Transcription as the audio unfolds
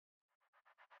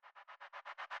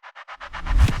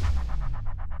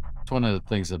that's one of the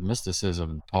things that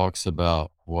mysticism talks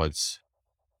about, what's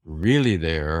really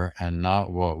there and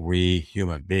not what we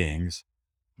human beings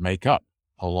make up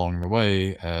along the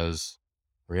way as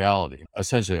reality.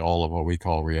 Essentially, all of what we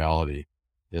call reality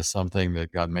is something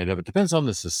that got made up. It depends on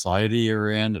the society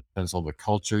you're in, it depends on the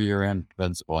culture you're in, it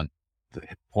depends on the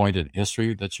point in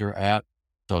history that you're at.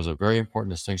 So there's a very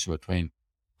important distinction between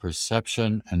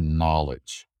perception and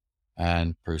knowledge.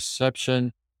 And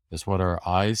perception is what our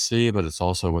eyes see, but it's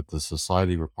also what the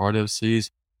society we're part of sees,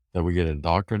 that we get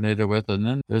indoctrinated with. And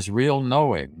then there's real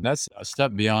knowing. That's a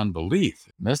step beyond belief.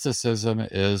 Mysticism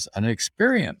is an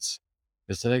experience.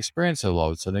 It's an experience of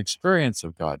love. It's an experience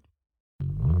of God.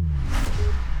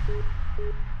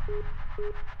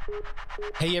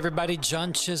 Hey everybody,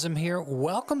 John Chisholm here.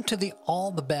 Welcome to the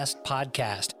All the Best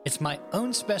podcast. It's my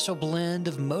own special blend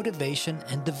of motivation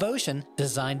and devotion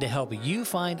designed to help you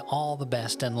find all the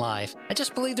best in life. I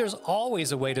just believe there's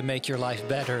always a way to make your life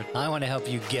better. I want to help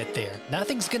you get there.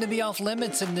 Nothing's going to be off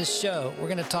limits in this show. We're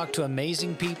going to talk to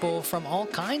amazing people from all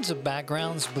kinds of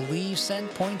backgrounds, beliefs, and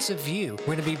points of view.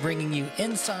 We're going to be bringing you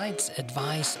insights,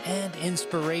 advice, and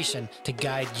inspiration to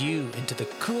guide you into the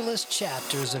coolest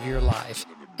chapters of your life,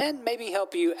 and maybe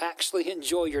help you actually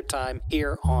enjoy your time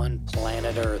here on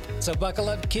planet Earth. So buckle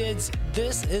up, kids.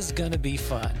 This is going to be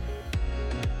fun.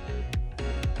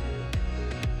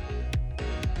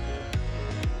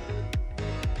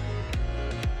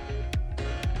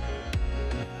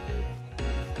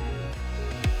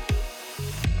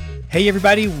 Hey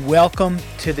everybody, welcome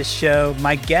to the show.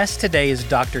 My guest today is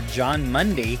Dr. JON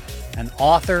MUNDY, an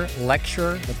author,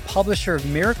 lecturer, the publisher of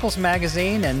Miracles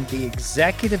Magazine, and the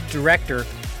executive director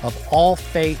of All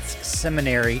Faiths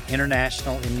Seminary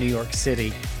International in New York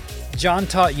City. JON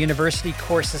taught university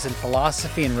courses in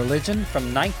philosophy and religion from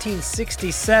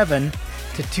 1967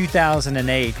 to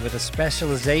 2008 with a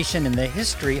specialization in the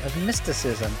history of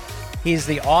mysticism. He's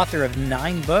the author of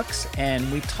 9 books,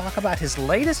 and we talk about his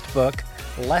latest book,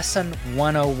 Lesson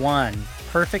 101,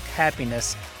 Perfect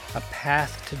Happiness, A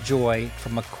Path to Joy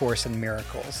from A Course in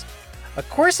Miracles. A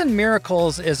Course in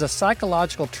Miracles is a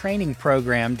psychological training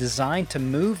program designed to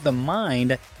move the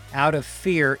mind out of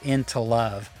fear into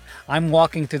love. I'm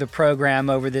walking through the program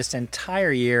over this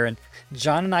entire year, and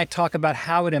JON and I talk about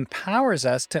how it empowers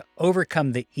us to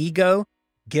overcome the ego,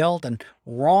 guilt, and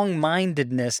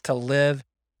wrong-mindedness to live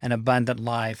an abundant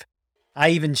life.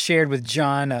 I even shared with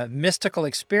JON a mystical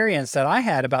experience that I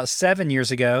had about 7 years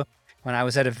ago when I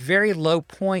was at a very low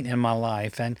point in my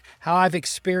life, and how I've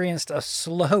experienced a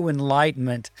slow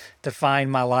enlightenment to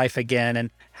find my life again, and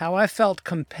how I felt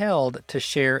compelled to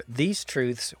share these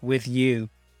truths with you.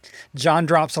 JON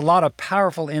drops a lot of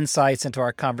powerful insights into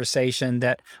our conversation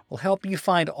that will help you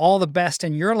find all the best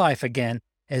in your life again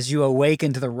as you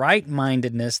awaken to the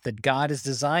right-mindedness that God has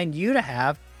designed you to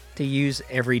have to use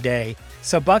every day.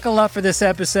 So buckle up for this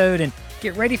episode and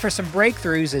get ready for some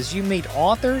breakthroughs as you meet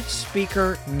author,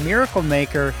 speaker, miracle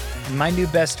maker, and my new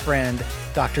best friend,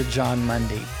 Dr. JON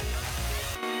MUNDY.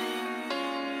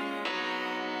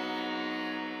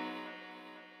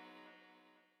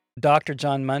 Dr.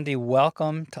 JON MUNDY,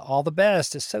 welcome to All the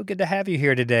Best. It's so good to have you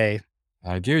here today.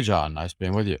 Thank you, John. Nice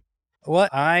being with you. Well,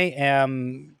 I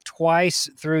am twice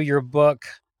through your book,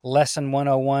 Lesson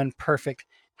 101, Perfect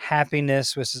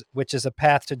Happiness, which is a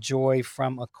path to joy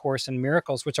from A Course in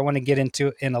Miracles, which I want to get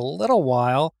into in a little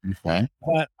while. Okay.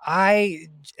 But I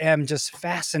am just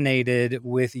fascinated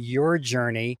with your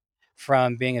journey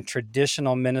from being a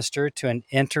traditional minister to an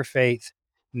interfaith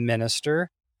minister,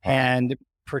 and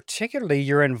particularly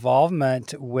your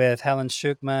involvement with Helen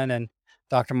Schuchman and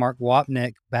Dr. Mark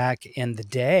Wapnick back in the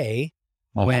day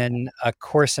when A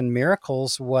Course in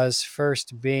Miracles was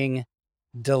first being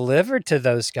delivered to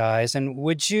those guys. And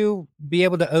would you be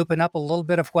able to open up a little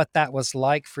bit of what that was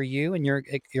like for you and your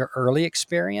early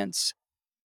experience?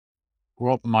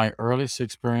 Well, my earliest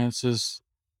experiences,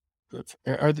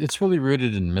 it's really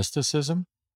rooted in mysticism,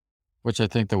 which I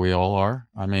think that we all are.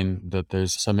 I mean, that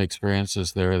there's some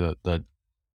experiences there that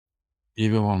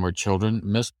even when we're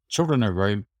children, children are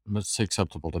very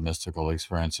susceptible to mystical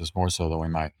experiences, more so than we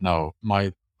might know.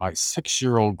 My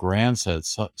 6-year-old grandson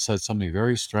said something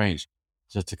very strange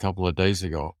just a couple of days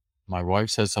ago. My wife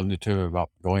said something to him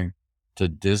about going to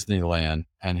Disneyland,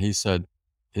 and he said,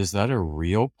 "Is that a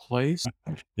real place?"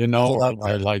 Or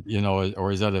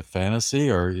is that a fantasy,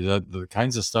 or is that the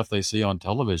kinds of stuff they see on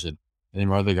television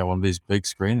anymore? They got one of these big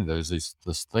screens. There's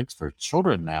this things for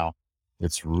children now.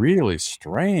 It's really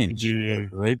strange. Yeah.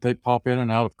 They pop in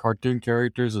and out of cartoon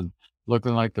characters and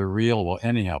looking like they're real. Well,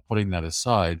 anyhow, putting that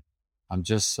aside, I'm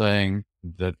just saying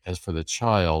that as for the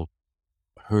child,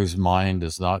 whose mind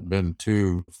has not been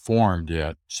too formed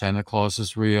yet. Santa Claus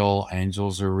is real.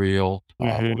 Angels are real. Hmm.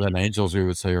 Well, then angels, we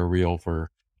would say, are real for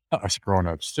us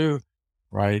grown-ups too,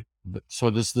 right? So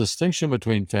this distinction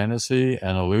between fantasy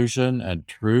and illusion and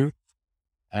truth,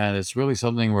 and it's really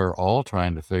something we're all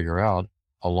trying to figure out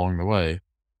along the way.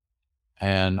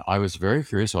 And I was very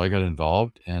curious, so I got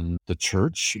involved in the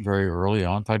church very early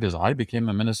on. In fact, as I became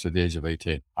a minister at the age of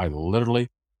 18, I literally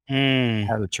Mm.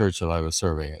 had a church that I was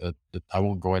serving. I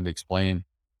won't go into explain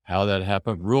how that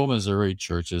happened. Rural Missouri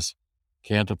churches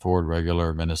can't afford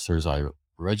regular ministers. I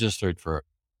registered for a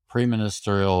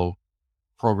pre-ministerial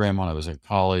program when I was in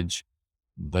college.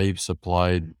 They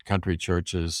supplied country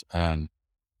churches, and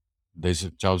these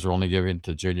jobs were only given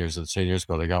to juniors and seniors,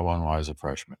 but I got one when I was a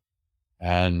freshman.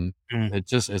 And Mm.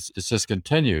 it's just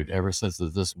continued ever since,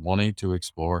 this wanting to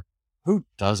explore. Who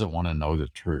doesn't want to know the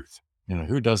truth?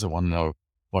 Who doesn't want to know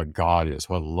what God is,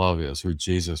 what love is, who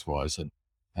Jesus was, and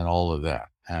all of that,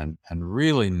 and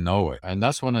really know it. And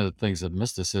that's one of the things that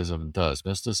mysticism does.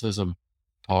 Mysticism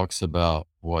talks about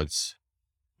what's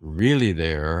really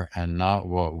there and not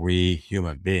what we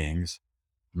human beings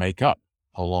make up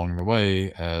along the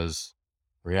way as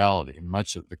reality.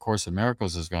 Much of the Course in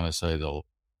Miracles is going to say they'll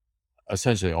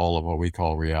essentially all of what we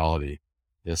call reality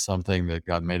is something that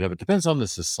got made up. It depends on the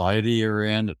society you're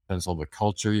in. It depends on the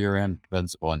culture you're in. It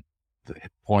depends on the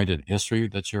point in history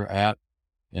that you're at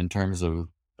in terms of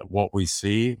what we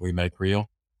see, we make real.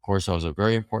 Of course, there's a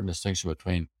very important distinction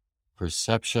between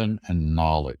perception and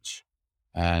knowledge.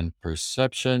 And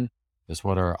perception is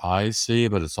what our eyes see,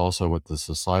 but it's also what the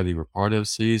society we're part of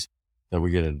sees that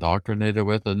we get indoctrinated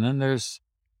with. And then there's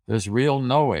real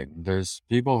knowing. There's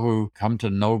people who come to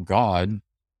know God.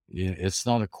 It's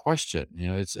not a question.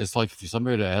 It's like if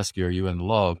somebody to ask you, "Are you in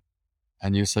love?"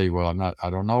 And you say, "Well, I'm not. I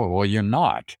don't know." Well, you're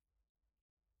not.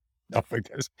 No,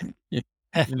 because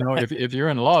if you're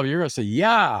in love, you're gonna say,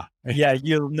 "Yeah, Yeah,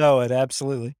 you'll know it.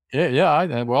 Absolutely. yeah,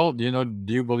 yeah." Well, do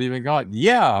you believe in God?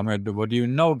 Yeah. I mean, do you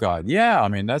know God? Yeah. I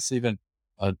mean, that's even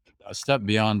a, a step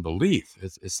beyond belief.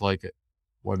 It's like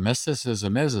what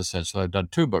mysticism is essentially. I've done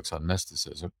 2 books on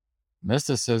mysticism.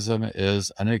 Mysticism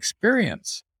is an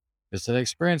experience. It's an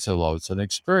experience of love. It's an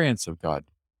experience of God.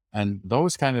 And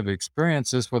those kind of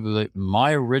experiences,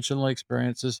 my original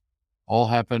experiences, all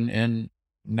happen in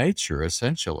nature,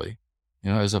 essentially.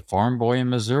 As a farm boy in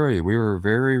Missouri, we were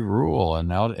very rural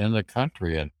and out in the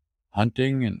country and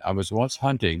hunting. And I was once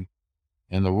hunting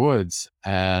in the woods.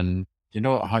 And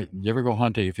how you ever go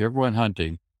hunting? If you ever went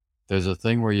hunting, there's a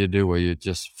thing where you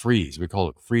just freeze. We call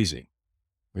it freezing.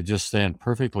 We just stand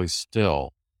perfectly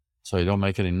still so you don't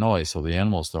make any noise so the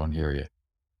animals don't hear you.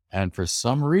 And for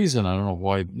some reason, I don't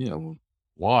know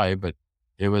why, but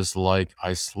it was like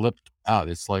I slipped out.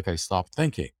 It's like I stopped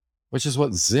thinking, which is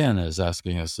what Zen is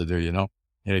asking us to do,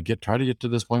 try to get to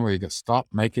this point where you can stop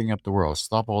making up the world,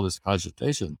 stop all this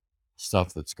cogitation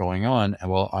stuff that's going on.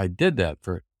 And well, I did that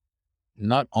for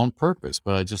not on purpose,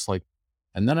 but I just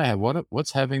and then I had,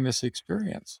 what's having this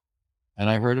experience? And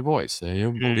I heard a voice. And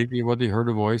you Mm. believe me whether you heard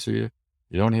a voice or you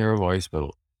don't hear a voice, but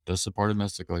that's the part of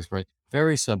mystical experience.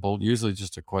 Very simple, usually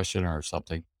just a question or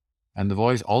something. And the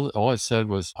voice, all it said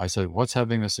was, I said, "What's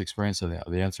having this experience?" And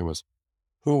the answer was,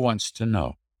 "Who wants to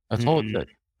know?" That's all it Mm.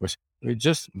 said. It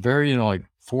just very, like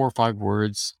 4 or 5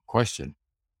 words question.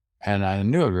 And I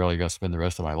knew I really got to spend the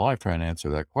rest of my life trying to answer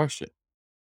that question.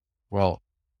 Well,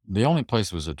 the only place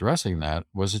that was addressing that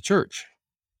was a church.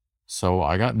 So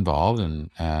I got involved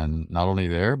and not only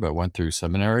there, but went through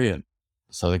seminary at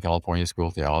Southern California School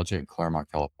of Theology in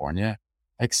Claremont, California,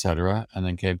 etc. And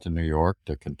then came to New York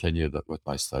to continue with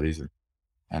my studies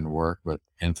and work, but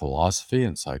in philosophy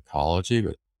and psychology,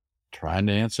 but trying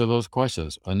to answer those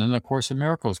questions. And then the Course in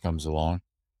Miracles comes along.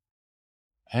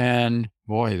 And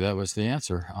boy, that was the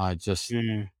answer.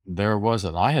 Mm. There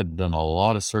wasn't. I had done a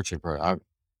lot of searching for it.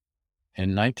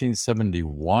 In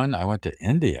 1971, I went to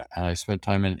India and I spent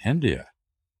time in India.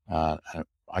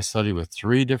 I studied with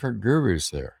 3 different gurus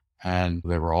there, and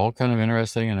they were all kind of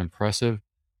interesting and impressive.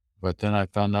 But then I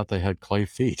found out they had clay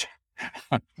feet.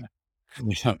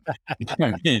 You know,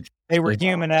 I mean, They were they,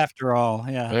 human after all.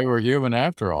 Yeah. they were human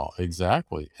after all,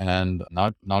 exactly, and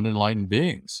not enlightened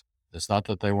beings. It's not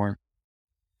that they weren't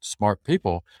smart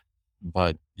people,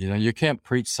 but you can't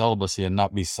preach celibacy and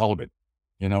not be celibate.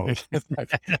 It's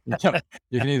like,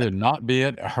 you can either not be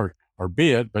it or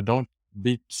be it, but don't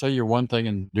say you're one thing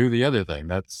and do the other thing.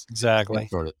 That's that Exactly.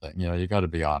 sort of thing. You got to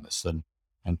be honest and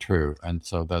true. And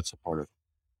so that's a part of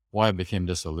why I became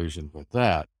disillusioned with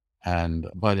that.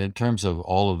 But in terms of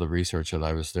all of the research that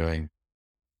I was doing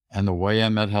and the way I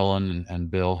met Helen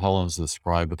and Bill, Helen's the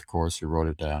scribe of the course who wrote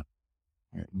it down.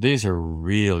 These are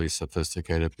really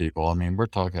sophisticated people. I mean, we're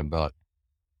talking about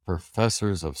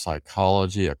professors of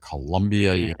psychology at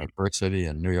Columbia University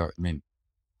in New York. I mean,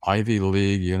 Ivy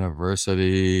League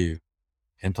university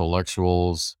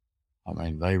intellectuals. I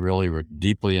mean, they really were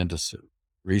deeply into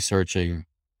researching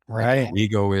what the Right.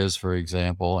 ego is, for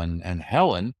example. And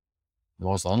Helen, the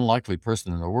most unlikely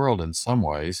person in the world in some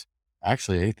ways,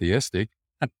 actually atheistic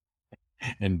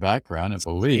in background and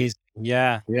belief,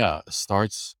 Yeah. yeah,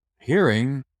 starts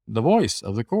hearing the voice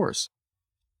of the Course.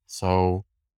 So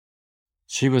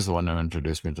she was the one who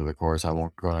introduced me to the Course. I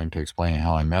won't go into explaining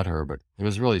how I met her, but it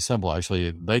was really simple.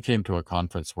 Actually, they came to a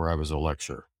conference where I was a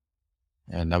lecturer,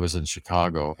 and that was in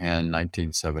Chicago in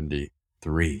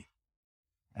 1973.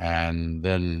 And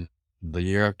then the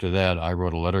year after that, I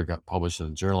wrote a letter, got published in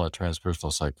the Journal of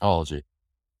Transpersonal Psychology,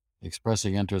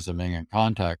 expressing interest in being in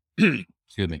contact,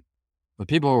 excuse me, with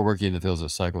people who were working in the fields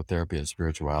of psychotherapy and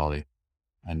spirituality.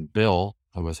 And Bill,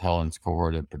 who was Helen's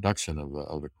cohort in production of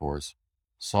the course,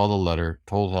 saw the letter,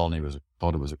 told Helen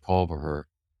thought it was a call for her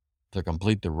to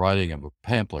complete the writing of a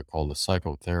pamphlet called The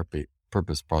Psychotherapy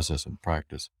Purpose, Process, and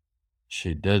Practice.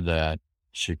 She did that.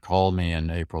 She called me in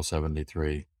April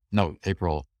 73. No,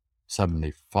 April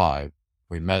 75.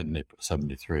 We met in April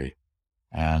 73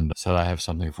 and said, I have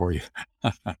something for you.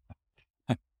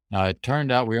 Now, it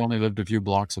turned out we only lived a few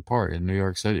blocks apart in New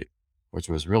York City, which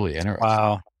was really interesting.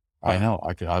 Wow. I know.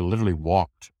 I literally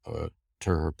walked to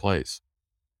her place.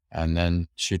 And then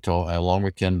she told, along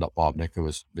with Ken Bobnick, who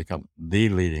has become the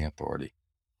leading authority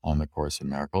on the Course in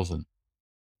Miracles, and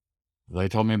they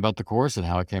told me about the Course and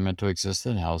how it came into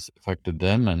existence, how it's affected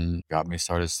them, and got me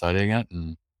started studying it.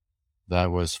 And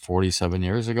that was 47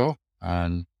 years ago,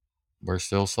 and we're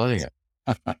still studying it.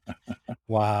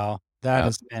 Wow. That Yeah.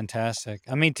 is fantastic.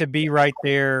 I mean, to be right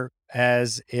there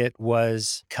as it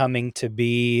was coming to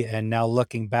be, and now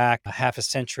looking back a half a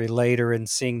century later and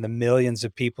seeing the millions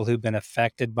of people who've been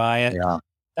affected by it, Yeah.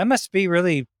 that must be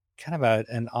really kind of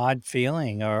an odd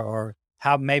feeling, or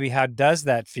how does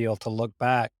that feel to look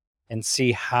back and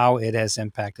see how it has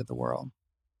impacted the world?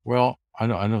 Well, I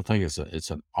don't think it's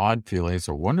an odd feeling. It's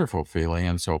a wonderful feeling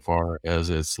insofar as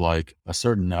it's like a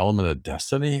certain element of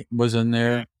destiny was in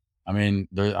there. I mean,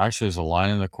 there actually is a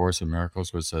line in the Course in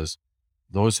Miracles which says,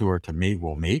 "Those who are to meet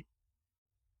will meet."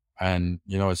 And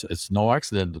it's no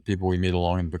accident the people we meet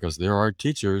along because there are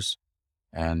teachers,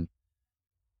 and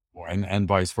and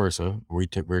vice versa.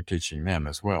 We're teaching them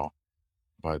as well,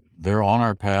 but they're on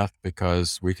our path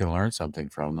because we can learn something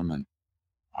from them. And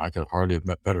I could hardly have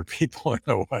met better people in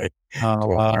a way Oh, to have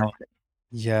learned. wow.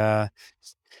 Yeah.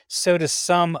 So to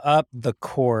sum up the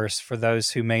course for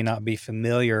those who may not be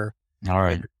familiar All with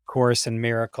right. the Course in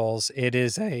Miracles, it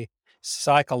is a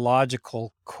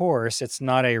psychological course. It's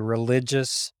not a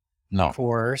religious No.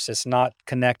 course. It's not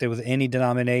connected with any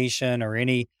denomination or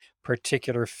any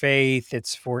particular faith.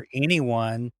 It's for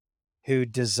anyone who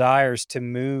desires to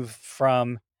move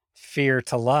from fear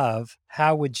to love.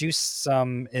 How would you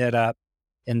sum it up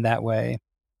in that way?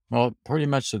 Well, pretty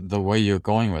much the way you're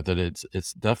going with it,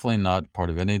 it's definitely not part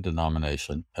of any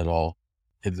denomination at all.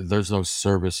 There's no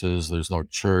services, there's no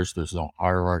church, there's no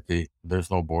hierarchy,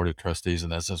 there's no board of trustees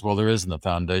in essence. Well, there is in the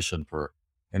foundation for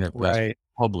that's Right.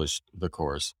 published the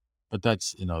course, but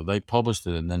that's they published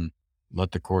it and then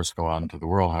let the course go out into the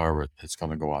world. However, it's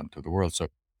going to go out into the world, so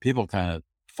people kind of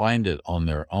find it on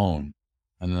their own,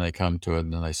 and then they come to it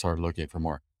and then they start looking for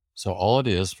more. So all it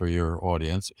is for your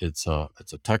audience, it's a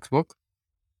textbook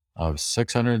of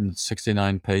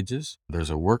 669 pages. There's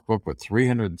a workbook with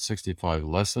 365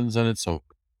 lessons in it. So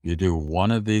you do one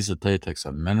of these a day. It takes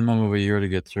a minimum of a year to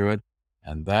get through it.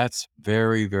 And that's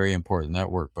very, very important,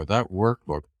 that work. But that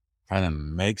workbook kind of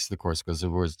makes the course, because if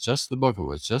it was just the book, if it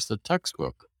was just a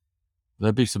textbook,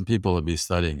 there'd be some people that'd be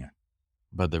studying it.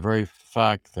 But the very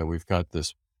fact that we've got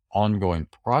this ongoing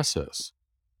process,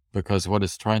 because what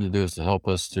it's trying to do is to help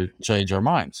us to change our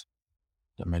minds.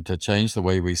 I mean, to change the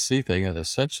way we see things, and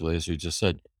essentially, as you just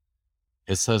said,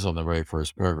 it says on the very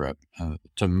first paragraph,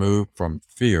 to move from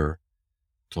fear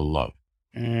to love,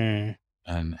 Mm.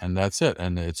 and that's it.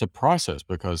 And it's a process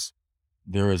because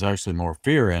there is actually more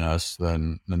fear in us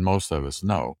than most of us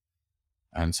know,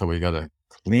 and so we got to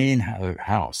clean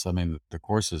house. I mean, the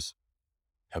course is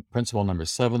principle number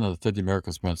 7 of the 50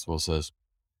 Miracles principle says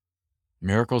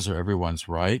miracles are everyone's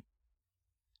right,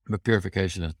 but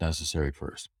purification is necessary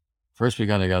first. First, we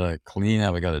gotta clean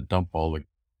out. We gotta dump all the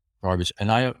garbage.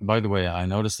 And by the way, I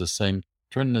noticed the same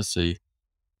tendency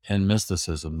in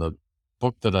mysticism. The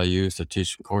book that I used to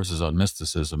teach courses on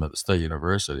mysticism at the State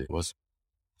University was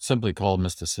simply called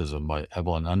Mysticism by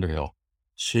Evelyn Underhill.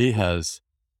 She has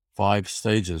 5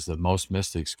 stages that most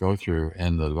mystics go through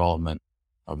in the development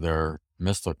of their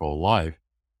mystical life.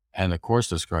 And the Course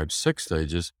describes 6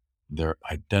 stages. They're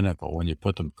identical. When you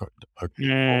put them over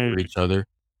Mm, each other,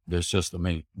 there's just,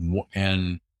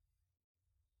 and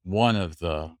one of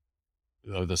the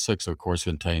 6, of course,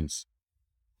 contains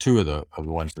 2 of the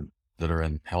ones that are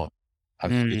in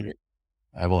excuse mm, me,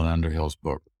 Evelyn Underhill's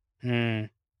book. mm.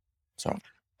 So,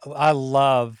 I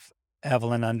love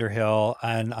Evelyn Underhill,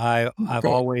 and I've good.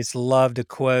 always loved a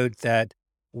quote that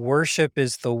worship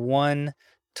is the one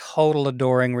total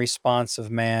adoring response of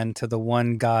man to the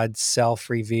one God self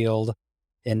revealed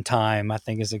in time, I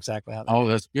think is exactly how that Oh, goes.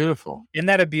 that's beautiful. Isn't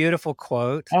that a beautiful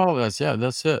quote? Oh, that's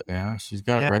it. Yeah, she's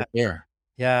got it Yeah. right there.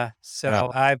 Yeah. Yeah.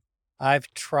 So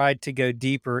I've tried to go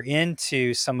deeper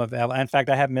into some of in fact,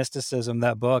 I have Mysticism,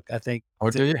 that book, I think. Oh,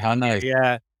 do you? How nice.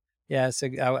 Yeah. Yeah, so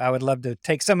I would love to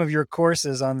take some of your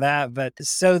courses on that, but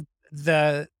so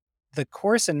the the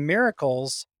Course in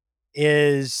Miracles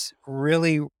is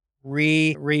really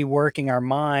reworking our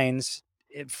minds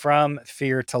from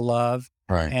fear to love,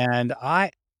 Right. and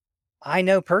I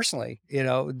know personally,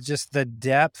 just the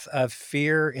depth of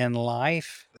fear in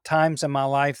life, times in my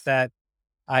life that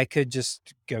I could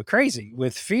just go crazy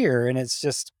with fear, and it's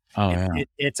just Oh, yeah.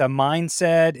 it's a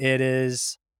mindset.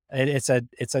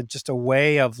 It's a just a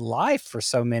way of life for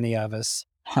so many of us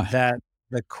that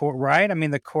the course, right? I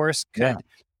mean, the Course Yeah, could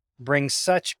bring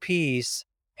such peace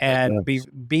it and does.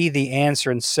 be the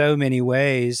answer in so many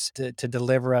ways to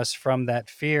deliver us from that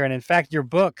fear. And in fact, your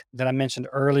book that I mentioned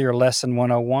earlier, Lesson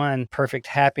 101, Perfect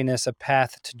Happiness, A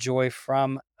Path to Joy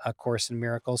from A Course in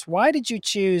Miracles. Why did you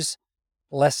choose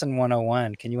Lesson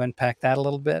 101? Can you unpack that a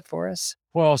little bit for us?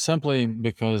 Well, simply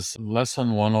because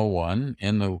lesson 101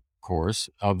 in the Course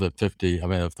of the 50,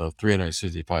 of the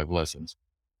 365 lessons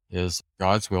is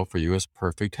God's will for you is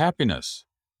perfect happiness.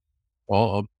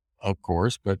 Well, of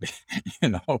course, but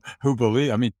who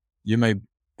believe, you may,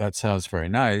 that sounds very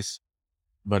nice,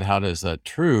 but how does that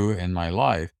true in my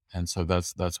life? And so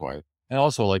that's why. And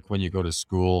also, like when you go to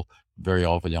school, very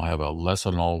often you'll have a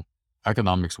lesson on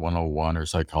economics 101 or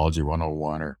psychology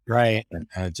 101, Right. and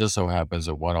it just so happens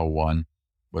that 101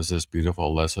 was this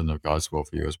beautiful lesson of God's will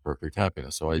for you is perfect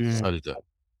happiness. So I Mm, decided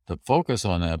to focus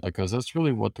on that because that's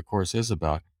really what the Course is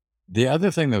about. The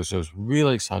other thing that was just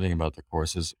really exciting about the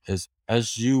Course is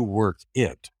as you work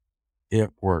it,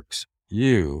 it works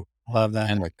you. love that.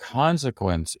 And the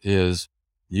consequence is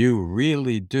you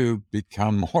really do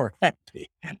become more happy.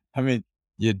 I mean,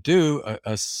 you do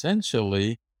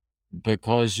essentially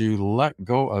because you let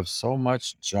go of so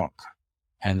much junk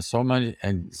and so many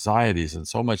anxieties and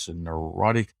so much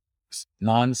neurotic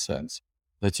nonsense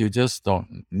that you just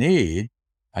don't need.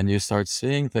 And you start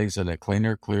seeing things in a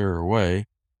cleaner, clearer way,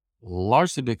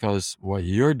 largely because what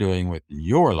you're doing with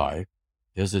your life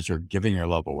is that you're giving your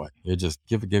love away. You're just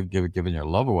giving your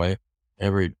love away.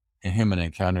 Every human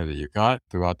encounter that you got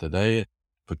throughout the day,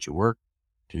 put your work,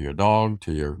 to your dog,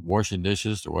 to your washing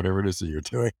dishes, to whatever it is that you're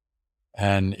doing.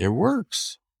 And it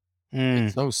works. Mm,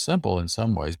 It's so simple in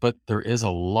some ways, but there is a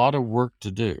lot of work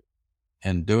to do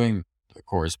in doing the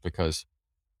Course because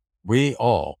we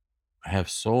all have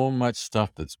so much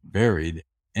stuff that's buried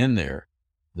in there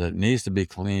that needs to be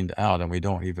cleaned out, and we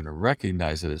don't even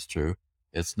recognize that it's true.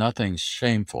 It's nothing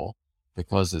shameful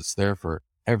because it's there for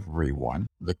everyone.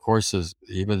 The Course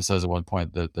even says at one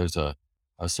point that there's a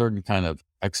certain kind of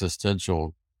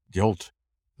existential guilt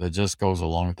that just goes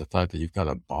along with the fact that you've got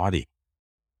a body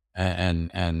and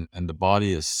the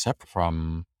body is separate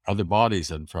from other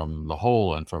bodies and from the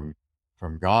whole and from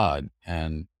God.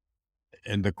 And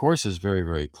the Course is very,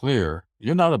 very clear.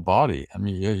 You're not a body.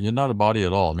 You're not a body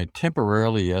at all.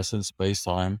 Temporarily, yes, in space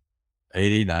time,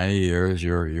 80, 90 years,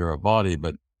 you're a body,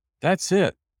 but that's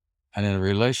it. And in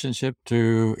relationship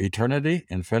to eternity,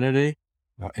 infinity,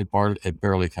 it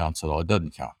barely counts at all. It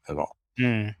doesn't count at all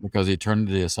mm. because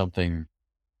eternity is something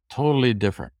totally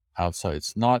different outside.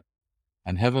 It's not,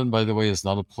 and heaven, by the way, is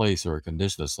not a place or a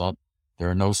condition. It's not,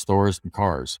 there are no stores and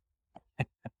cars.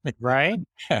 Right?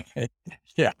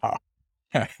 Yeah.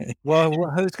 Well,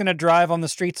 who's gonna drive on the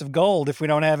streets of gold if we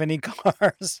don't have any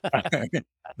cars?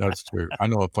 That's true. I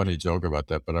know a funny joke about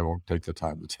that, but I won't take the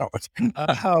time to tell it.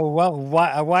 Oh, well,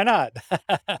 why not?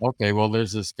 Okay, well,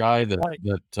 there's this guy that Like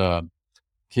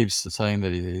keeps saying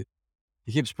that he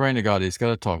keeps praying to God. He's got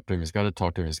to talk to him. He's got to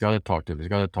talk to him. He's got to talk to him. He's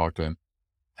got to talk to him.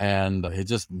 And he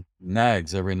just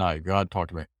nags every night. God, talk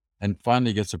to me. And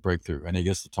finally gets a breakthrough, and he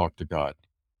gets to talk to God.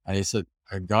 And he said,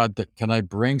 God, can I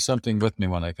bring something with me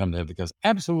when I come to heaven? Because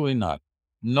absolutely not.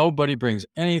 Nobody brings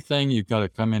anything. You've got to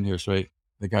come in here straight.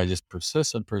 The guy just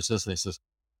persists and persists. And he says,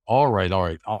 all right, all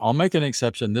right. I'll make an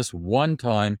exception this one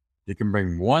time. You can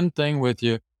bring one thing with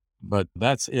you, but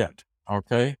that's it.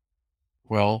 Okay.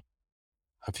 Well,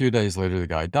 a few days later, the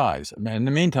guy dies. In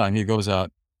the meantime, he goes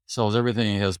out, sells everything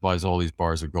he has, buys all these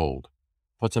bars of gold,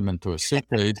 puts them into a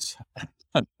suitcase,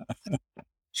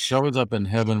 shows up in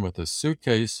heaven with a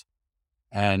suitcase,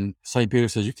 and St. Peter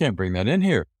says, "You can't bring that in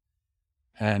here."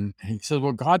 And he says,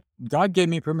 "Well, God gave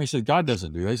me permission." He said, "God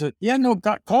doesn't do that." He said, "Yeah, no,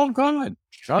 God, call God.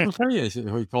 God will tell you."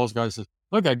 He calls God and says,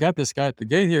 "Look, I got this guy at the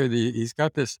gate here. He's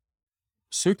got this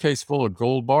suitcase full of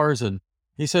gold bars, and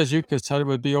he says you could tell it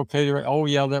would be okay to." Oh,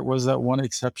 yeah, that was that one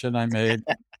exception I made.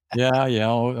 Yeah, yeah,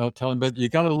 I'll tell him, but you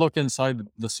got to look inside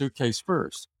the suitcase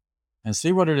first and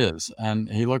see what it is. And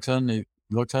he looks at it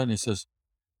and he says,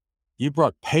 "You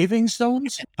brought paving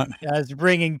stones?" As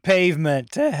bringing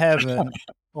pavement to heaven.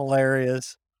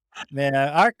 Hilarious. Man,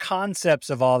 our concepts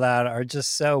of all that are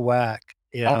just so whack,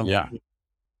 you Oh, know? yeah.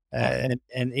 Oh,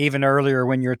 And even earlier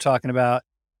when you were talking about,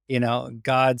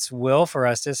 God's will for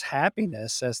us is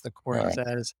happiness, as the Course right.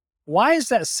 says. Why is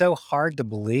that so hard to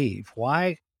believe?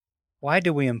 Why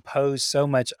do we impose so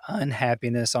much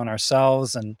unhappiness on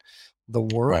ourselves and the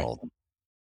Right. world?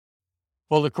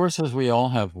 Well, the Course says we all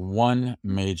have one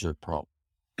major problem.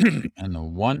 And the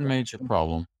one major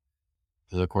problem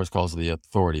is, of course, calls the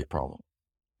authority problem.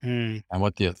 Mm, And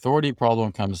what the authority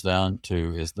problem comes down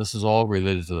to is this is all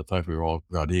related to the fact we all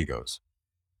got egos.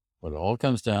 What it all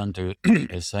comes down to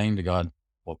is saying to God,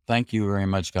 "Well, thank you very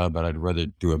much, God, but I'd rather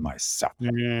do it myself.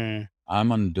 mm, I'm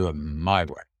going to do it my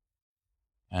way."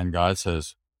 And God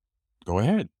says, "Go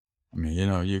ahead. I mean,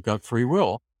 you've got free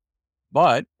will,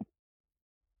 but,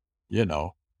 you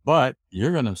know, but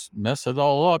you're going to mess it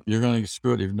all up. You're going to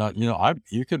screw it. If not,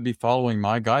 you could be following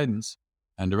my guidance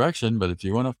and direction, but if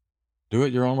you want to do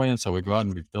it your own way." And so we go out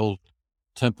and we build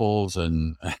temples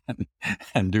and,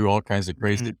 and do all kinds of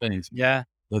crazy mm. things Yeah.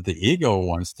 that the ego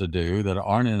wants to do that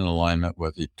aren't in alignment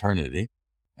with eternity.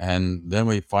 And then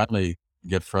we finally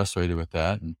get frustrated with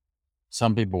that. And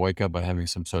some people wake up by having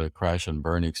some sort of crash and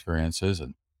burn experiences.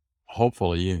 And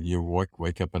hopefully you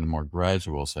wake up in a more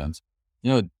gradual sense.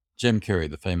 Jim Carrey,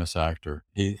 the famous actor,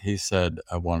 he said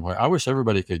at one point, "I wish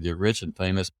everybody could get rich and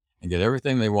famous and get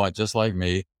everything they want just like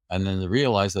me. And then they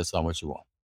realize that's not what you want,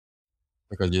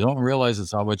 because you don't realize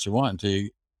it's not what you want until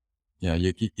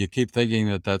you keep thinking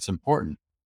that that's important.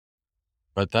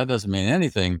 But that doesn't mean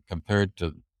anything compared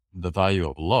to the value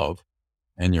of love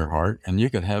in your heart, and you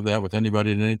can have that with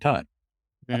anybody at any time."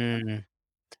 Mm.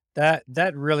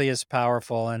 That really is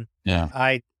powerful, and Yeah.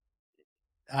 I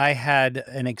I had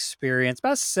an experience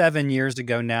about 7 years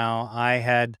ago now. I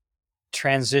had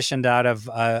transitioned out of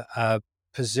a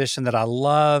position that I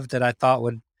loved, that I thought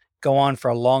would go on for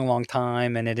a long, long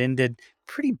time, and it ended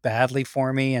pretty badly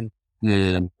for me, and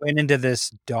Yeah. went into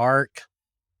this dark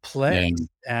place. And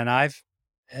And I've,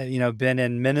 been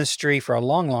in ministry for a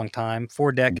long, long time,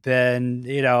 4 decades, been,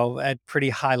 at pretty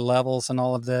high levels and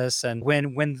all of this. And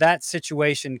when that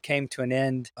situation came to an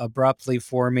end abruptly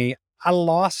for me, I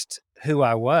lost who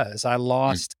I was. I mm,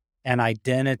 lost an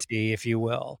identity, if you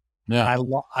will. yeah,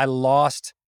 I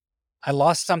lost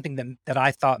something that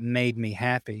I thought made me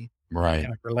happy. right.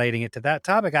 Kind of relating it to that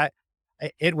topic,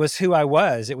 it was who I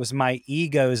was. It was my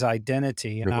ego's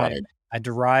identity, and You're I right. I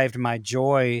derived my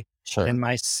joy and Sure.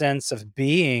 my sense of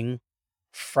being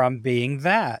from being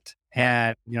that.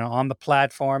 Right. And, on the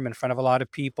platform in front of a lot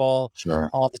of people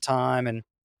Sure. all the time.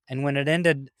 And when it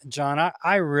ended, John,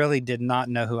 I really did not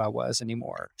know who I was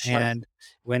anymore, Sure. and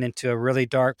went into a really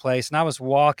dark place. And I was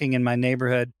walking in my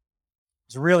neighborhood. It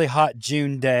was a really hot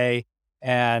June day,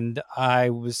 and I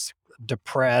was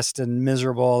depressed and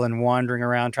miserable and wandering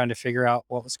around trying to figure out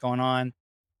what was going on.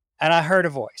 And I heard a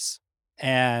voice,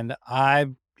 and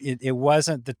it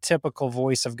wasn't the typical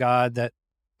voice of God that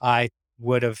I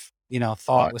would have,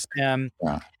 thought Right. was him.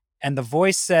 Yeah. And the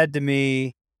voice said to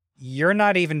me, "You're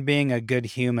not even being a good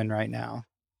human right now."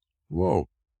 Whoa.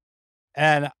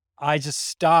 And I just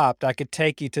stopped. I could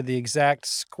take you to the exact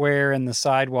square in the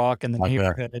sidewalk in the Like that.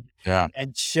 neighborhood Yeah.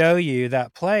 and show you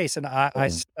that place. And I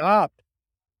Mm. stopped,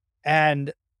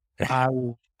 and I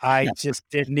I Yeah. just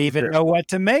didn't even know what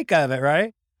to make of it,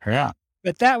 right? Yeah.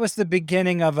 But that was the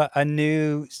beginning of a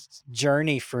new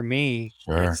journey for me.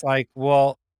 Sure. It's like,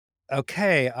 well,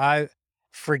 okay, I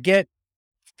forget,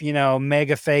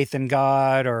 mega faith in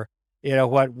God, or,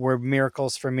 what were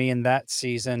miracles for me in that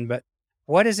season. But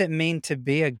what does it mean to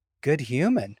be a good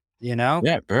human,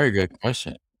 Yeah. Very good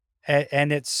question.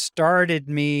 And it started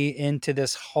me into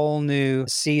this whole new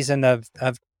season of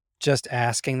just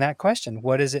asking that question.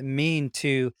 What does it mean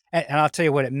to, and I'll tell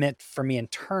you what it meant for me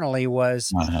internally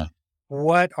was, Uh-huh.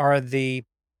 what are the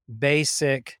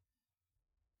basic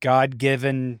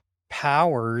God-given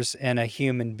powers in a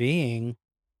human being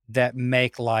that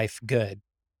make life good,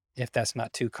 if that's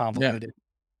not too Yeah. convoluted.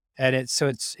 And it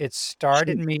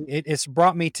started Shoot. me. It's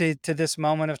brought me to this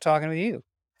moment of talking with you,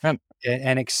 And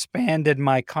and expanded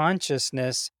my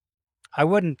consciousness. I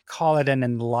wouldn't call it an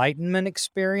enlightenment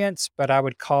experience, but I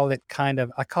would call it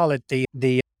I call it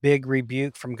the big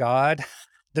rebuke from God,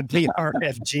 the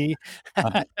BRFG,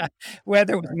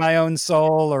 whether with my own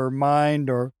soul or mind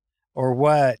or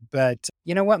what. But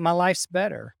you know what? My life's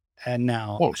better and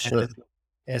now, oh, sure, and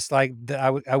it's like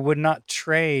I would not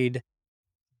trade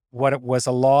what it was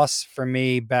a loss for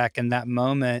me back in that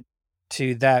moment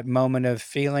to that moment of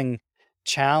feeling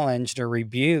challenged or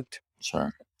rebuked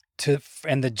sure,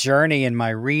 and the journey in my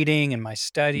reading and my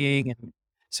studying. And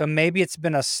so maybe it's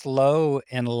been a slow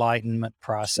enlightenment sure.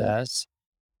 process.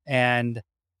 And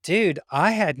dude,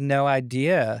 I had no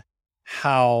idea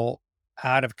how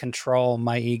out of control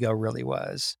my ego really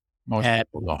was. Most And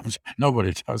people don't.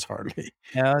 Nobody does hardly.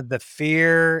 you know, the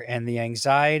fear and the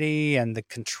anxiety and the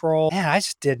control. Man, I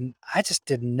just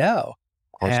didn't know.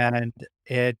 Of course, And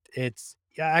it's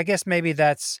yeah, I guess maybe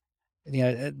that's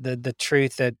the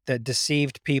truth that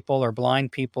deceived people or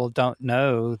blind people don't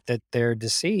know that they're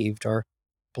deceived or sure,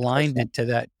 blinded to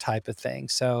that type of thing.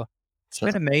 So it's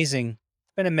been sure. amazing.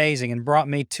 It's been amazing and brought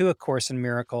me to A Course in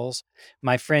Miracles.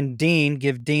 My friend Dean,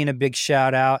 give Dean a big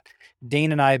shout out.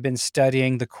 Dean and I have been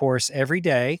studying the course every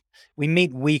day. We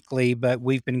meet weekly, but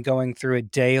we've been going through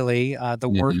it daily, the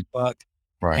Mhm. workbook,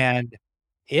 Right. and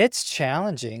it's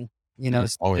challenging,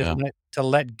 Oh, yeah, to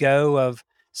let go of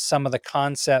some of the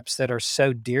concepts that are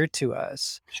so dear to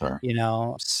us, sure,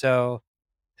 So,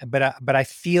 but I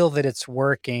feel that it's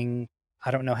working.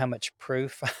 I don't know how much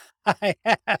proof I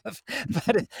have,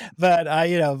 but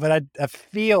I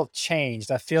feel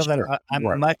changed. I feel that sure. I'm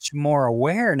Right. much more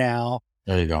aware now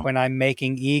There you go. when I'm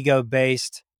making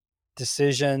ego-based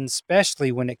decisions,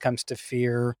 especially when it comes to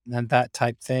fear and that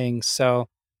type thing. So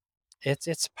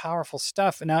it's powerful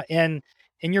stuff. Now in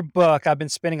your book, I've been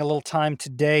spending a little time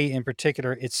today in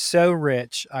particular. It's so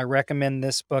rich. I recommend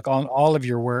this book on all of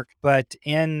your work. But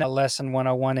in lesson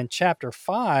 101 in chapter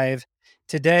 5,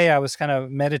 today I was kind of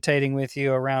meditating with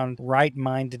you around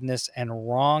right-mindedness and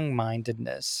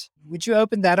wrong-mindedness. Would you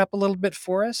open that up a little bit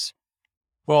for us?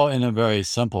 Well, in a very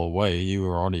simple way, you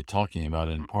were already talking about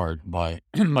it in part by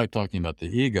by talking about the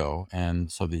ego,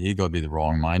 and so the ego would be the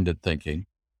wrong-minded thinking.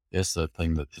 It's the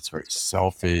thing that it's very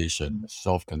selfish and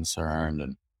self-concerned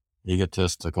and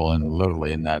egotistical, and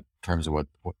literally in that terms of what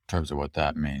terms of what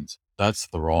that means. That's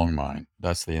the wrong mind.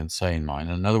 That's the insane mind.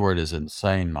 Another word is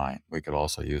insane mind. We could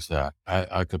also use that.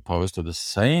 I could pose to the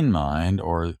sane mind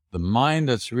or the mind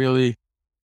that's really,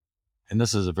 and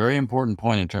this is a very important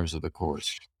point in terms of the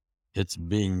course. It's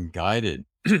being guided.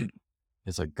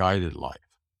 It's a guided life.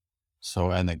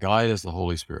 So, and the guide is the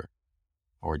Holy Spirit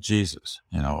or Jesus,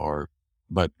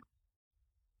 but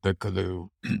the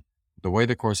way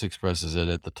the Course expresses it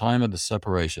at the time of the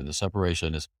separation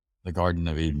is the Garden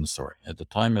of Eden story. At the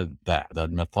time of that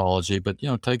mythology, but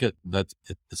take it that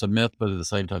it's a myth, but at the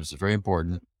same time, it's very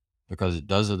important because it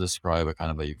does describe a kind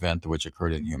of event which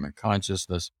occurred in human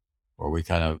consciousness where we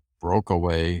kind of broke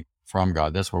away from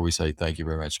God. That's where we say, "Thank you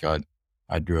very much, God.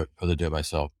 I do it for the do it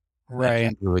myself." Right.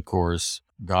 And through the Course,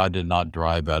 God did not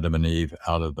drive Adam and Eve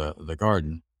out of the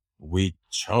garden. We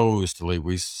chose to leave.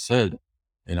 We said,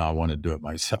 I want to do it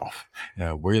myself.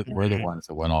 We're the Mhm. ones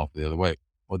that went off the other way.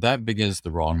 Well, that begins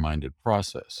the wrong-minded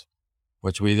process,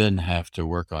 which we then have to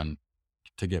work on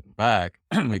to get back.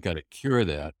 We got to cure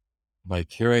that. By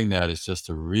curing that, it's just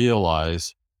to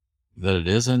realize that it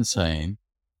is insane,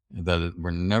 that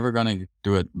we're never going to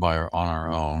do it on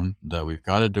our own, that we've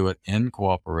got to do it in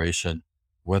cooperation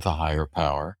with a higher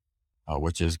power,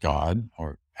 which is God,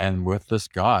 and with this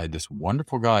guide, this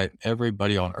wonderful guide,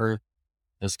 everybody on earth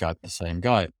has got the same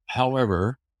guide.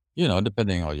 However,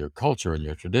 depending on your culture and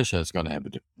your tradition, it's going to have a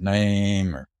different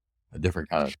name or a different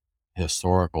kind of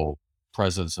historical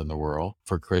presence in the world.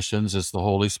 For Christians, it's the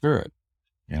Holy Spirit.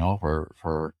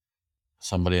 For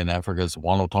somebody in Africa, it's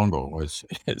Wanotongo, which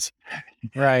is,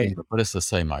 Right. but it's the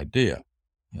same idea.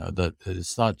 That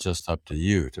it's not just up to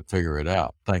you to figure it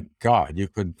out. Thank God you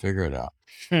couldn't figure it out.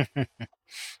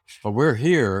 But we're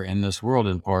here in this world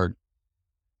in part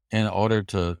in order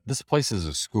this place is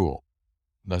a school.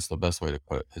 That's the best way to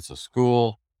put it. It's a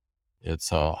school.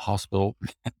 It's a hospital.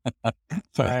 But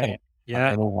Right. a Yeah.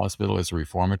 mental hospital is a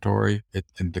reformatory.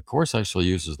 And the course actually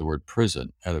uses the word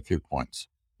prison at a few points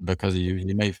because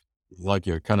you may feel like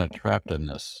you're kind of trapped in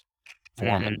this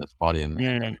form, in Mhm. this body, in the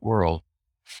Mhm. world.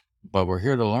 But we're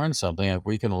here to learn something. If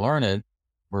we can learn it,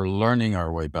 we're learning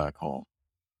our way back home.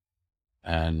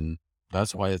 And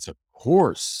that's why it's a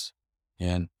course.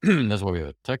 And that's why we have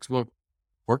a textbook,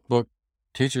 workbook,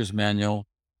 teacher's manual.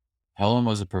 Helen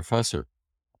was a professor.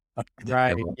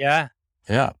 Right. Yeah.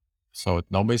 Yeah. So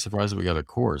nobody's surprised that we got a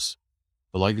course.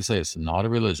 But like you say, it's not a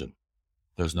religion.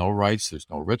 There's no rites, there's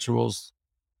no rituals,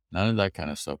 none of that kind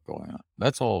of stuff going on.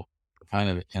 That's all kind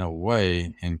of, in a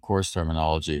way, in course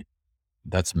terminology,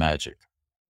 that's magic.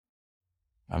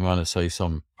 I'm going to say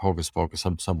some hocus pocus,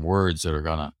 some words that are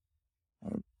going to,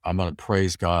 I'm going to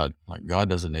praise God. Like God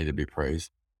doesn't need to be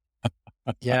praised.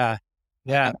 Yeah.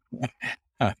 Yeah.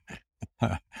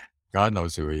 God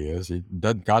knows who he is.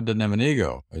 God didn't have an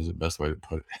ego, is the best way to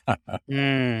put it.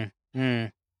 Mm, mm.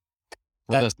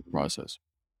 So That that's the process.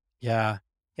 Yeah.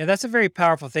 Yeah, that's a very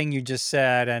powerful thing you just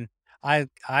said, and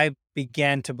I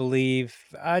began to believe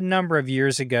a number of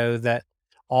years ago that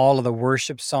all of the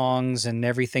worship songs and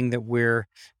everything that we're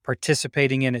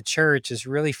participating in at church is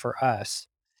really for us.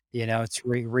 It's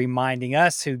reminding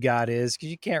us who God is, because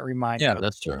you can't remind Yeah, God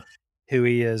that's true. who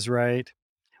he is, right?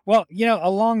 Well,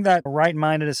 along that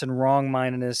right-mindedness and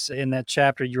wrong-mindedness in that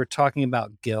chapter, you were talking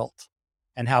about guilt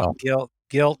and how Oh,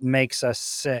 guilt makes us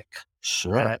sick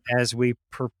sure. as we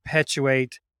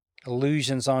perpetuate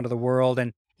illusions onto the world,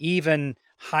 and even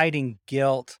hiding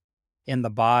guilt in the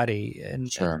body.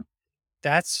 And Sure.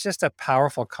 that's just a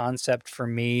powerful concept for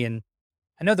me. And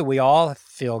I know that we all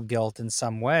feel guilt in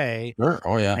some way, Sure.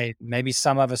 Oh, yeah. maybe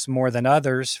some of us more than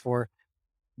others for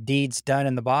deeds done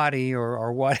in the body,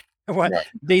 or what what Right.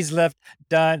 deeds left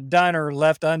done or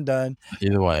left undone.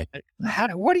 Either way.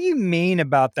 What do you mean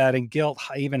about that, and guilt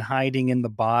even hiding in the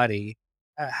body?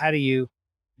 How do you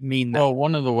mean that? Well,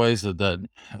 one of the ways that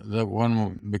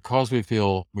one, because we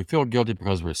feel guilty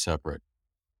because we're separate,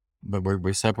 but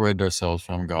we separated ourselves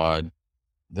from God.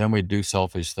 Then we do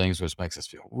selfish things, which makes us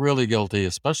feel really guilty,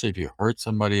 especially if you hurt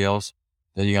somebody else.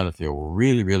 Then you got to feel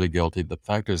really, really guilty. The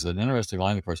fact is, an interesting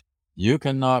line, of course, you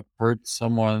cannot hurt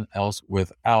someone else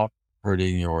without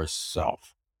hurting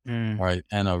yourself, Mm, right?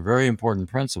 And a very important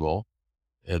principle,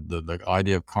 the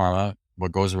idea of karma,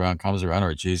 what goes around comes around,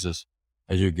 or Jesus,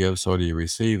 as you give, so do you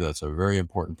receive. That's a very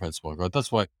important principle. But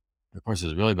that's why, of course,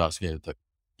 it's really about to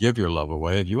give your love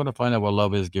away. If you want to find out what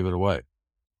love is, give it away.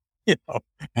 You know,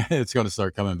 it's going to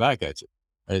start coming back at you.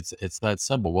 It's that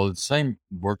simple. Well, the same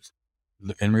works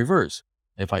in reverse.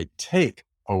 If I take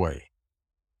away,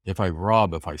 if I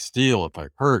rob, if I steal, if I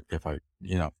hurt, if I,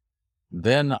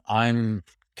 then I'm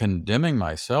condemning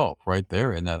myself right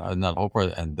there in that whole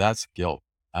part, and that's guilt.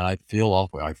 And I feel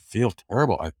awful. I feel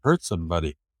terrible. I hurt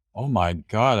somebody. Oh my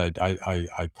God!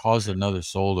 I caused another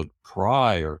soul to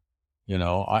cry, or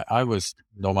I was,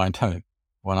 don't mind telling you,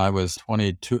 when I was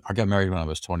 22, I got married when I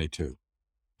was 22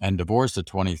 and divorced at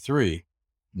 23.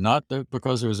 Not that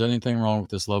because there was anything wrong with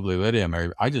this lovely lady I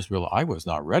married. I just realized I was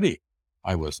not ready.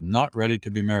 I was not ready to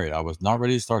be married. I was not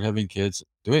ready to start having kids,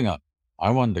 doing that.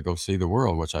 I wanted to go see the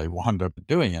world, which I wound up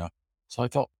doing. So I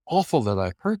felt awful that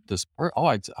I hurt this person. Oh,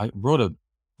 I wrote a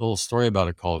little story about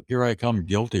it called "Here I Come,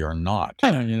 Guilty or Not,"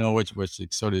 which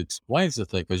sort of explains the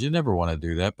thing, because you never want to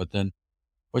do that, but then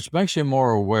which makes you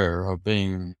more aware of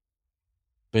being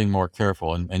more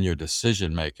careful in your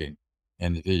decision making,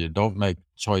 and you don't make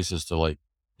choices to, like,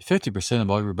 50% of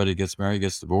everybody gets married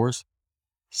gets divorced.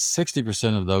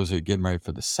 60% of those who get married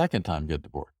for the second time get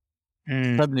divorced.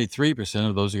 mm, 73%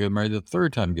 of those who get married the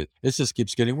third time it just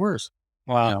keeps getting worse.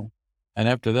 You wow. know, and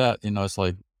after that, it's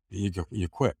like you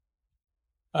quit.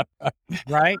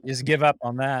 Right? Just give up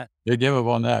on that. You give up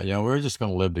on that. We're just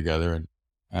going to live together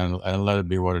and let it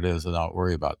be what it is and not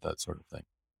worry about that sort of thing.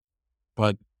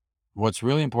 But what's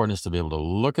really important is to be able to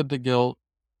look at the guilt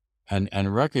and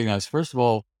recognize, first of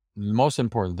all, the most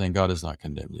important thing, God does not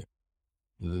condemn you.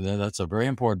 That's a very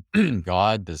important.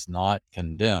 God does not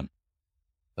condemn.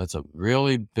 That's a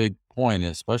really big point,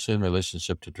 especially in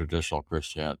relationship to traditional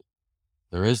Christianity.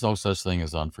 There is no such thing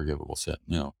as unforgivable sin.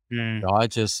 Mm,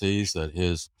 God just sees that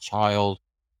his child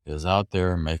is out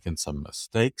there making some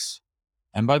mistakes.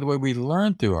 And by the way, we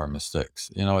learn through our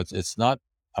mistakes. It's not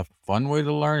a fun way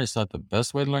to learn. It's not the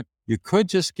best way to learn. You could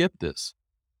just skip this,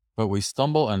 but we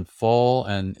stumble and fall.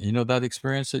 And that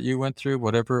experience that you went through,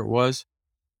 whatever it was,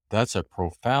 that's a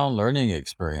profound learning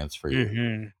experience for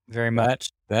you. very That,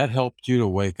 much. that helped you to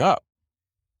wake up.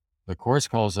 The course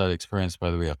calls that experience,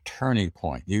 by the way, a turning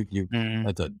point. Mm,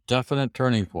 That's a definite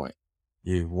turning point.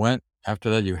 You went after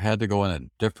that. You had to go in a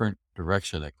different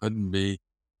direction. It couldn't be.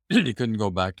 You couldn't go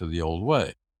back to the old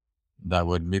way. That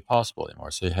wouldn't be possible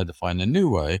anymore. So you had to find a new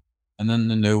way, and then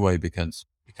the new way becomes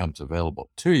available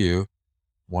to you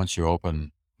once you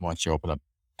open up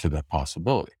to that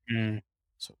possibility. mm.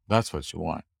 So that's what you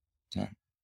want. Yeah.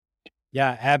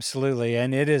 Yeah, absolutely,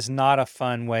 and it is not a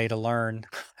fun way to learn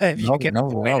if No, you can no,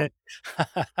 avoid no. it.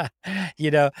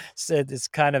 So it's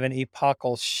kind of an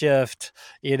epochal shift,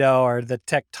 or the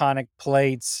tectonic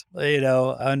plates,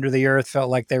 under the earth felt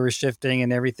like they were shifting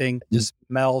and everything Mm, just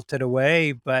melted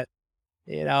away, but,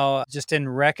 just in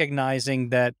recognizing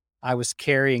that I was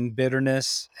carrying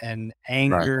bitterness and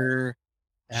right. anger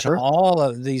and Sure. all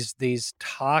of these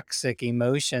toxic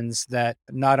emotions that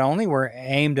not only were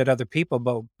aimed at other people,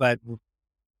 but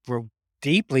were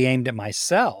deeply aimed at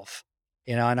myself,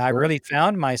 and I Sure. really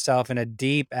found myself in a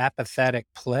deep apathetic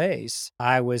place.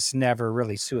 I was never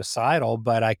really suicidal,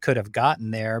 but I could have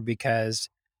gotten there because,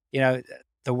 you know,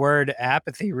 the word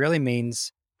apathy really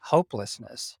means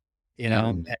hopelessness,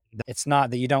 Mm, and it's not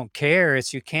that you don't care,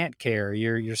 it's you can't care.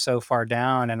 You're so far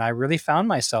down, and I really found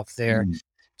myself there, mm.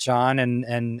 John, in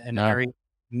a Yeah. very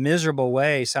miserable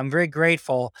way. So I'm very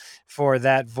grateful for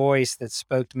that voice that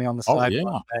spoke to me on the Oh, sidewalk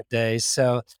yeah. that day.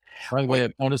 So, By the wait, way,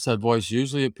 I've noticed that voice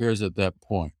usually appears at that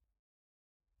point.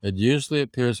 It usually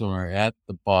appears when we're at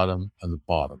the bottom of the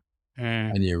bottom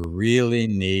mm, and you really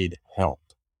need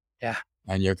help yeah,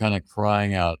 and you're kind of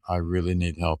crying out, I really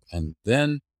need help. And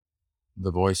then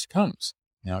the voice comes.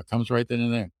 It comes right then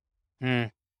and there.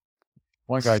 mm,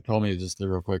 One guy told me just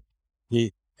real quick,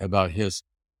 he about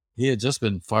he had just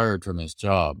been fired from his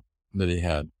job that he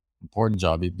had, important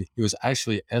job. He was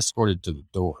actually escorted to the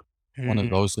door, one of mhm.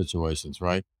 those situations,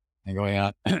 right? And going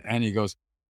out, and he goes,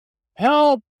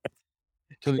 "Help!"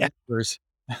 to Yeah, the universe,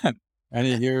 and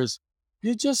he hears,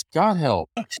 "You just got help.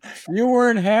 You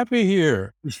weren't happy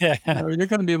here. yeah. You're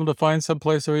going to be able to find some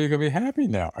place where you're going to be happy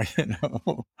now."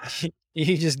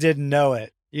 You just didn't know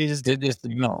it. You just It didn't just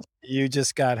no. you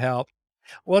just got help.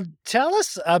 Well, tell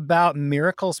us about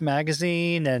Miracles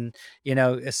Magazine and,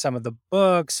 some of the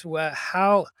books. What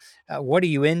are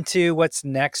you into? What's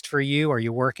next for you? Are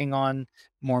you working on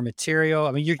more material?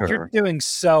 I mean, you're Sure. doing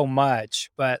so much,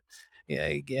 but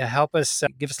yeah, help us,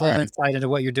 give us a All little right. insight into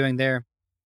what you're doing there.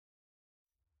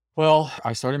 Well,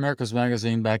 I started America's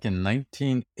Magazine back in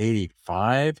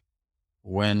 1985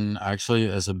 when actually,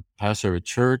 as a pastor of a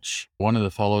church, one of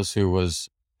the fellows who was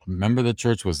a member of the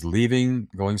church was leaving,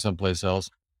 going someplace else.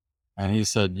 And he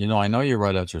said, I know you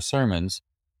write out your sermons.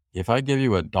 If I give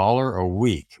you $1 a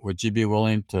week, would you be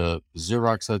willing to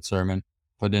Xerox that sermon,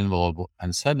 put it in an envelope,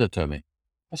 and send it to me?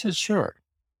 I said, sure.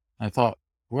 I thought,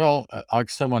 well, I'll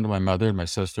send one to my mother and my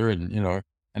sister, and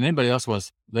anybody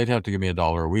else they'd have to give me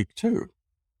 $1 a week too.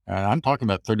 And I'm talking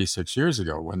about 36 years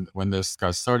ago when this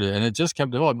got started, and it just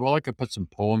kept developing. Well, I could put some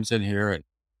poems in here, and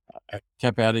I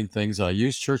kept adding things. I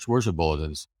used church worship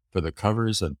bulletins for the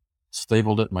covers and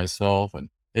stapled it myself, and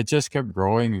it just kept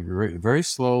growing very, very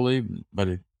slowly, but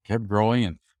it kept growing.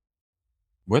 And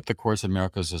with the Course in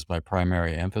Miracles as my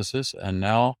primary emphasis, and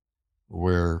now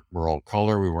we're all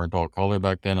color. We weren't all color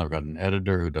back then. I've got an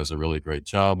editor who does a really great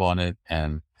job on it,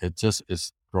 and it just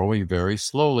is growing very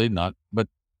slowly. Not, but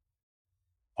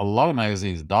a lot of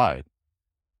magazines died,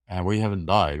 and we haven't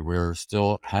died. We're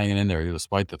still hanging in there,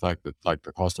 despite the fact that like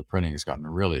the cost of printing has gotten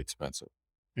really expensive.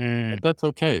 Mm, But that's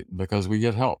okay because we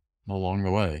get help along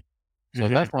the way. So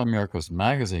mhm. that's how Miracles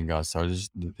Magazine got started.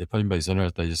 If anybody's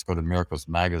interested, they just go to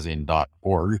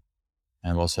miraclesmagazine.org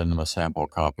and we'll send them a sample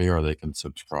copy or they can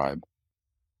subscribe.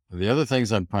 The other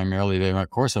things I'm primarily doing, of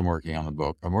course, I'm working on the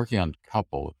book. I'm working on a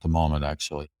couple at the moment,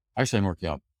 actually. Actually, I'm working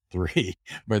on three,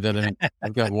 but then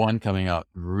I've got one coming out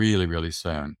really, really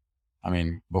soon. I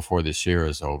mean, before this year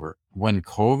is over. When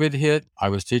COVID hit, I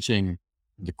was teaching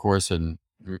the course in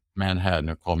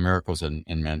Manhattan called Miracles in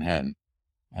Manhattan,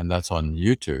 and that's on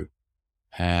YouTube.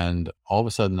 And all of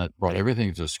a sudden, that brought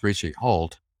everything to a screeching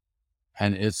halt.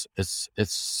 And it's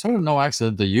sort of no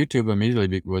accident that YouTube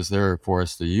immediately was there for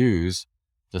us to use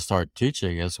to start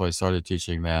teaching it. So I started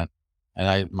teaching that,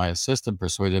 and my assistant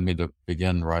persuaded me to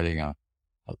begin writing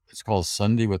it's called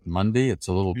Sunday with Monday. It's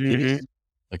a little Mhm. piece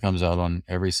that comes out on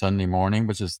every Sunday morning,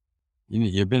 which is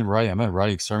you've been writing. I've been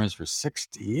writing sermons for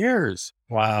 60 years.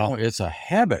 Wow. It's a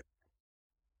habit.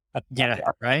 Yeah,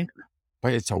 right?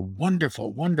 But it's a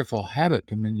wonderful, wonderful habit.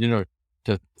 I mean,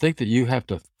 to think that you have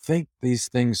to think these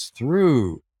things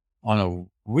through on a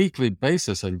weekly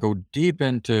basis and go deep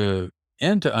trying to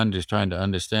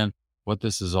understand what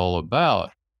this is all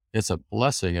about. It's a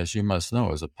blessing, as you must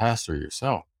know, as a pastor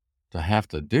yourself, to have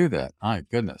to do that. My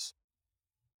goodness.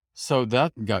 So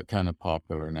that got kind of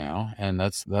popular now, and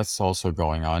that's also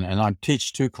going on. And I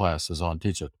teach two classes. I'll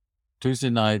teach a Tuesday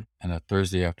night and a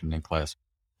Thursday afternoon class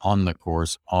on the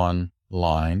course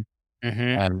online.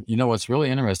 Mhm. And what's really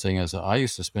interesting is that I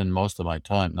used to spend most of my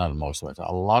time, not most of my time,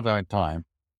 a lot of my time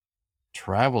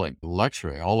traveling,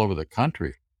 lecturing all over the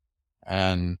country.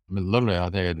 And literally, I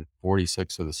think I did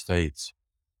 46 of the states.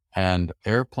 And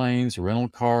airplanes, rental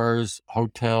cars,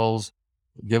 hotels,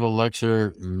 give a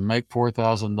lecture, make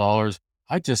 $4,000.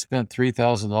 I just spent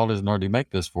 $3,000 in order to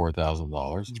make this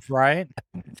 $4,000. Right.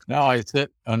 Now I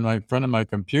sit on my front of my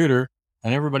computer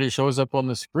and everybody shows up on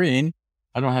the screen.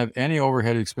 I don't have any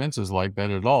overhead expenses like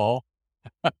that at all.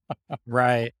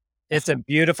 Right. It's a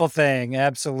beautiful thing.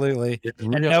 Absolutely. It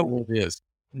And really is.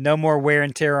 no more wear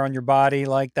and tear on your body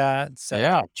like that. So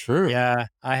Yeah, true. yeah,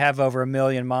 I have over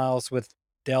 1,000,000 miles with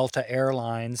Delta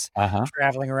Airlines Uh-huh.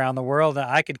 traveling around the world.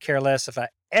 I could care less if I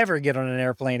ever get on an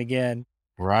airplane again.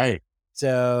 Right.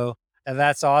 So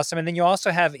that's awesome. And then you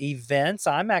also have events.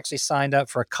 I'm actually signed up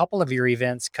for a couple of your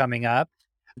events coming up.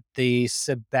 The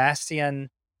Sebastian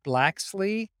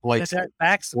Blacksley, Blake, is that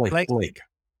Blakesley?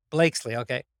 Blakesley,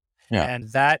 okay. Yeah.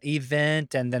 And that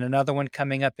event, and then another one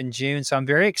coming up in June. So I'm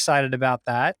very excited about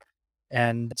that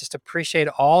and just appreciate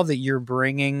all that you're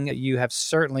bringing. You have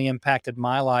certainly impacted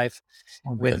my life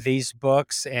with Good. these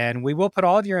books, and we will put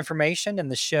all of your information in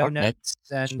the show Okay. notes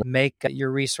and make your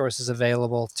resources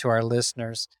available to our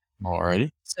listeners. All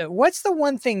righty. So what's the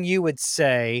one thing you would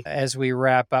say as we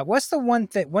wrap up? What's the one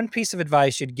piece of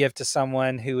advice you'd give to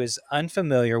someone who is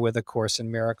unfamiliar with A Course in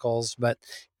Miracles, but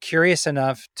curious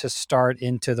enough to start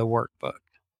into the workbook?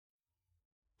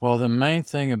 Well, the main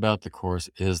thing about the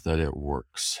Course is that it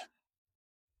works.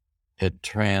 It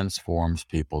transforms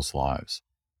people's lives.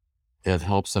 It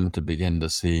helps them to begin to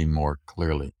see more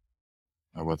clearly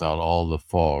without all the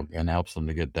fog, and helps them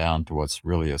to get down to what's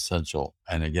really essential.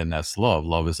 And again, that's love.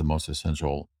 Love is the most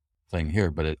essential thing here,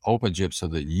 but it opens you up so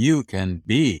that you can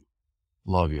be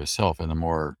love yourself in a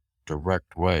more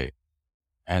direct way.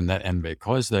 And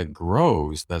because that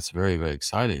grows, that's very, very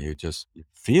exciting. You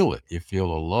feel it. You feel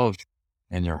the love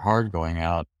in your heart going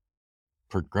out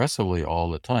progressively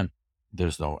all the time.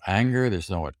 There's no anger. There's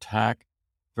no attack.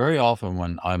 Very often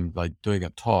when I'm like doing a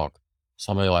talk,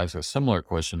 somebody asks a similar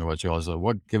question to what you all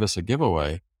said, give us a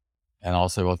giveaway. And I'll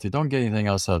say, well, if you don't get anything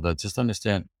else out of that, just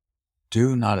understand,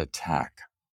 do not attack.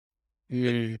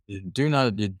 Mm.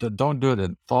 Don't do it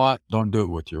in thought. Don't do it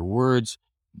with your words.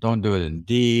 Don't do it in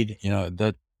deed.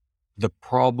 That the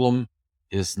problem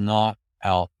is not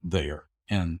out there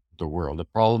in the world. The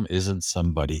problem isn't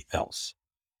somebody else.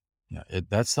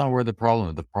 That's not where the problem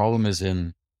is. The problem is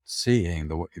in seeing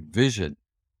the vision.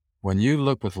 When you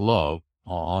look with love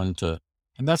onto,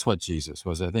 and that's what Jesus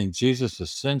was. I think Jesus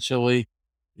essentially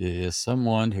is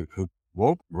someone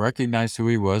who recognized who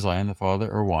he was. I and the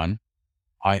Father are one.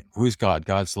 Who's God?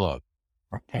 God's love.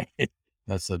 Right?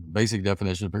 That's the basic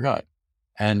definition for God,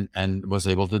 and was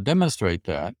able to demonstrate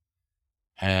that,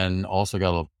 and also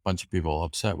got a bunch of people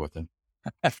upset with him.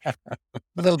 A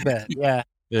little bit, yeah.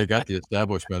 They got the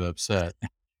establishment upset,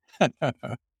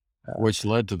 which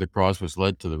led to the cross, which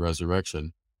led to the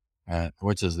resurrection,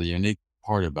 which is the unique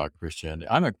part about Christianity.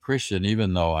 I'm a Christian,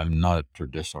 even though I'm not a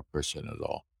traditional Christian at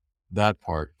all. That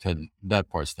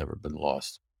part's never been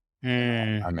lost.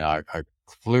 Mm. I mean, I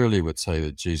clearly would say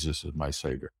that Jesus is my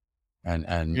Savior,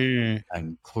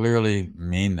 and clearly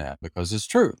mean that because it's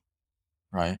true,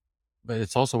 right? But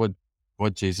it's also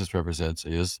what Jesus represents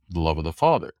is the love of the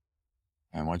Father.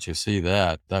 And once you see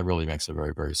that, that really makes it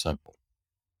very, very simple.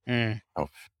 Oh,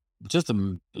 just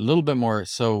a little bit more.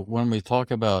 So when we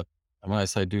talk about, when I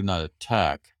say do not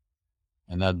attack,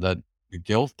 and that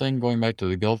guilt thing, going back to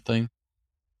the guilt thing,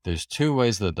 there's two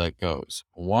ways that goes.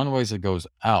 One way is it goes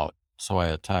out. So I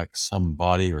attack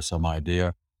somebody or some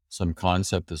idea, some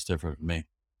concept that's different from me,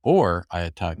 or I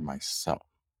attack myself.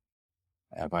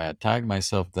 If I attack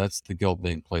myself, that's the guilt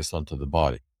being placed onto the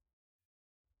body.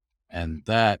 And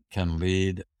that can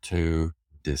lead to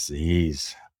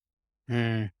disease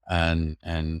and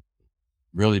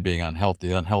really being unhealthy.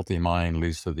 The unhealthy mind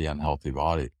leads to the unhealthy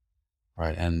body,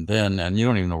 right? And you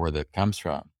don't even know where that comes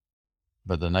from.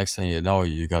 But the next thing you know,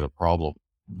 you got a problem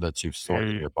that you've stored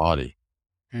in your body.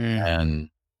 And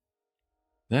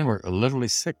then we're literally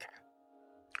sick.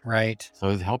 Right. So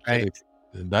it helps. Right.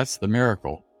 That's the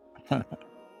miracle of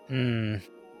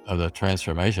the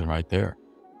transformation right there.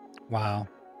 Wow.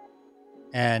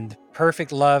 And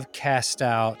perfect love casts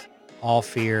out all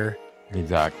fear.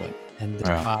 Exactly. And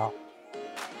wow.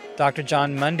 Dr.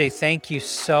 Jon Mundy, thank you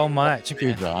so much. Thank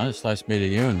you, John. It's nice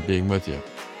meeting you and being with you.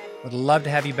 Would love to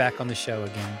have you back on the show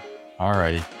again. All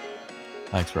righty.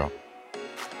 Thanks, bro.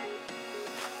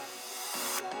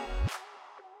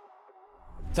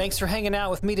 Thanks for hanging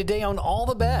out with me today on All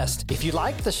the Best. If you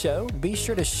liked the show, be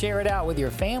sure to share it out with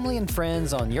your family and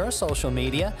friends on your social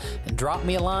media and drop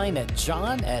me a line at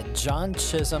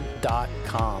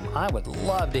john@jonchisholm.com. I would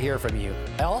love to hear from you.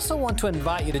 I also want to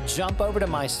invite you to jump over to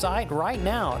my site right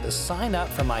now to sign up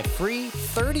for my free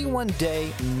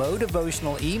 31-day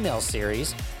motivational email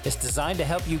series. It's designed to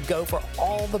help you go for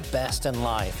all the best in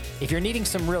life. If you're needing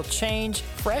some real change,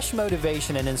 fresh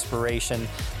motivation, and inspiration,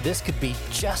 this could be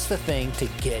just the thing to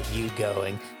get you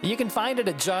going. You can find it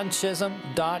at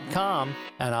johnchisholm.com,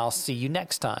 and I'll see you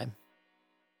next time.